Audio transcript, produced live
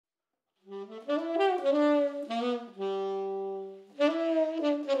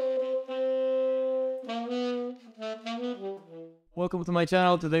Welcome to my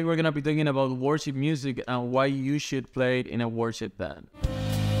channel. Today we're gonna be talking about worship music and why you should play it in a worship band.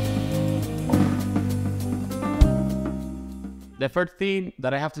 The first thing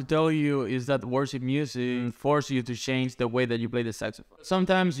that I have to tell you is that worship music forces you to change the way that you play the saxophone.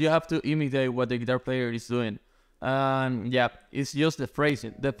 Sometimes you have to imitate what the guitar player is doing. And yeah, it's just the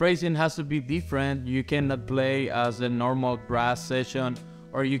phrasing. The phrasing has to be different. You cannot play as a normal brass session,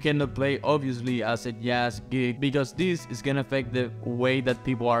 or you cannot play obviously as a jazz gig, because this is gonna affect the way that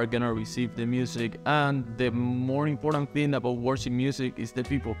people are gonna receive the music. And the more important thing about worship music is the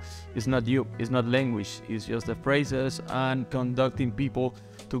people. It's not you, it's not language, it's just the phrases and conducting people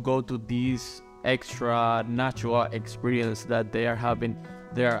to go to this extra natural experience that they are having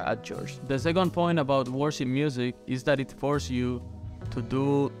there at church. The second point about worship music is that it forces you to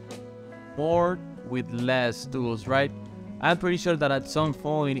do more with less tools, right? I'm pretty sure that at some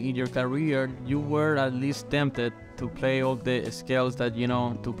point in your career, you were at least tempted to play all the scales that you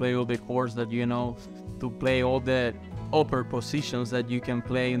know, to play all the chords that you know, to play all the upper positions that you can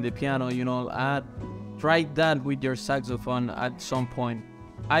play in the piano, you know. I tried that with your saxophone at some point.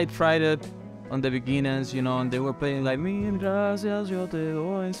 I tried it on the beginnings, you know, and they were playing like Mil gracias yo te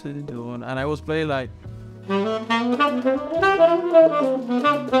doy, Señor, and I was playing like,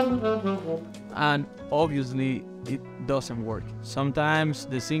 and obviously it doesn't work. Sometimes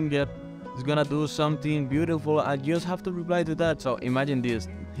the singer is gonna do something beautiful and you just have to reply to that. So imagine this,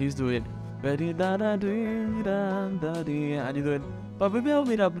 he's doing and you do it.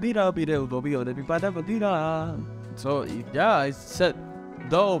 So yeah, it's set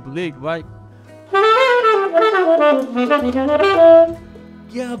dope lick, right?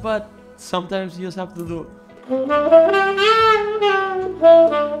 Yeah, but sometimes you just have to do.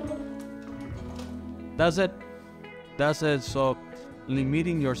 That's it. So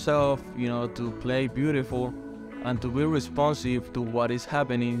limiting yourself, you know, to play beautiful and to be responsive to what is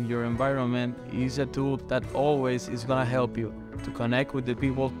happening in your environment is a tool that always is gonna help you to connect with the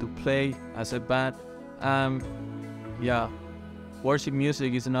people, to play as a band. Yeah, worship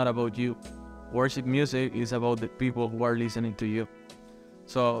music is not about you. Worship music is about the people who are listening to you.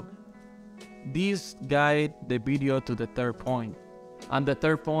 So this guide the video to the third point. And the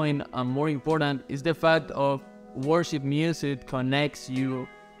third point, and more important, is the fact of worship music connects you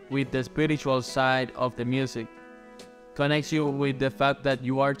with the spiritual side of the music. Connects you with the fact that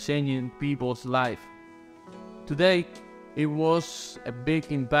you are changing people's life. Today, it was a big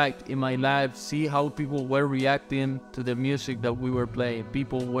impact in my life. See how people were reacting to the music that we were playing.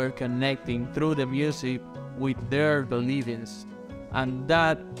 People were connecting through the music with their beliefs. And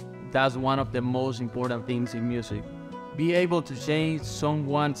that's one of the most important things in music. Be able to change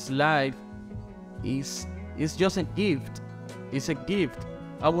someone's life is just a gift. It's a gift.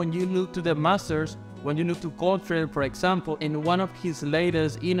 And when you look to the masters, when you look to Coltrane, for example, in one of his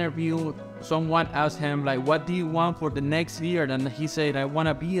latest interviews, someone asked him, like, what do you want for the next year? And he said, I want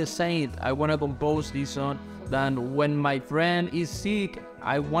to be a saint. I want to compose this song. Then when my friend is sick,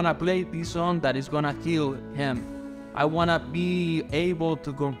 I want to play this song that is going to heal him. I want to be able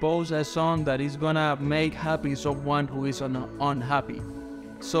to compose a song that is going to make happy someone who is unhappy.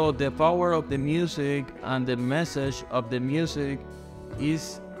 So the power of the music and the message of the music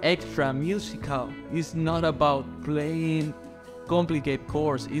is extra musical. It's not about playing complicated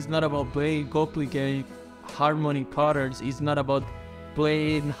chords. It's not about playing complicated harmony patterns. It's not about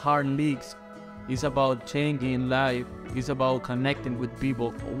playing hard licks. It's about changing life. It's about connecting with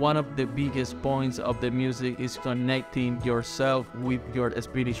people. One of the biggest points of the music is connecting yourself with your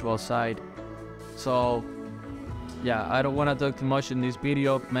spiritual side. So yeah, I don't want to talk too much in this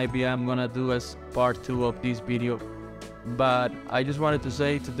video. Maybe I'm gonna do as part 2 of this video. But I just wanted to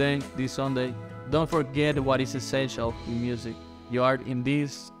say today, this Sunday, don't forget what is essential in music. You are in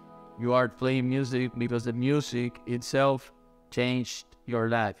this, you are playing music because the music itself changed your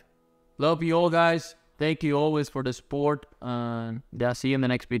life. Love you all, guys. Thank you always for the support, and yeah, see you in the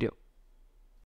next video.